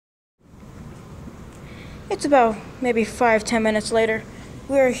It's about maybe 5-10 minutes later.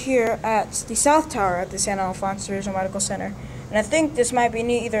 We're here at the South Tower at the San Alphonsus Regional Medical Center. And I think this might be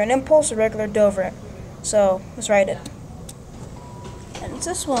either an impulse or regular Dover. So, let's write it. And it's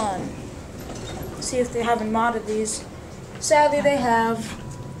this one. Let's see if they haven't modded these. Sadly, they have.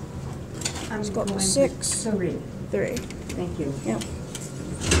 Let's go up to 6. 3. 3. Thank you. Yep.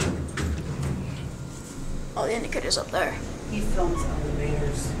 Oh, the indicator's up there. He films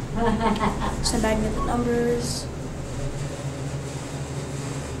elevators. Send back the numbers.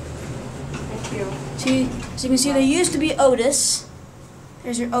 Thank you. See, so you can see there used to be Otis.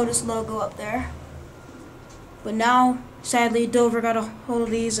 There's your Otis logo up there. But now, sadly, Dover got a hold of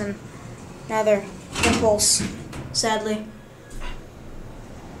these and now they're impulse, sadly.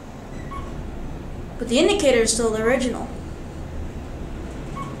 But the indicator is still the original.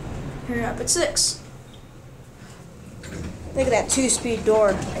 Here we're up at 6. Look at that 2-speed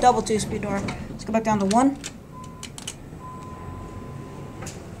door, double 2-speed door. Let's go back down to 1.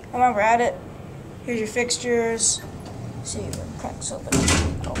 And while we're at it, here's your fixtures. See if it cracks open.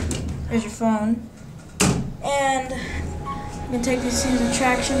 Oh, there's your phone. And you can take these things in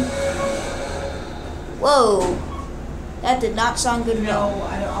traction. Whoa, that did not sound good. No,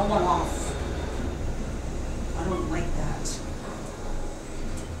 I want off. I don't like that.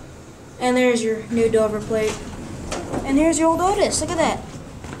 And there's your new Dover plate. And here's your old Otis. Look at that.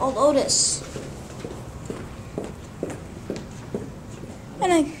 Old Otis.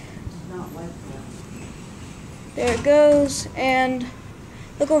 And I, Not like that. there it goes. And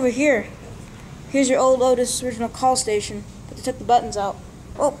look over here. Here's your old Otis original call station. But they took the buttons out.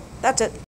 Oh, that's it.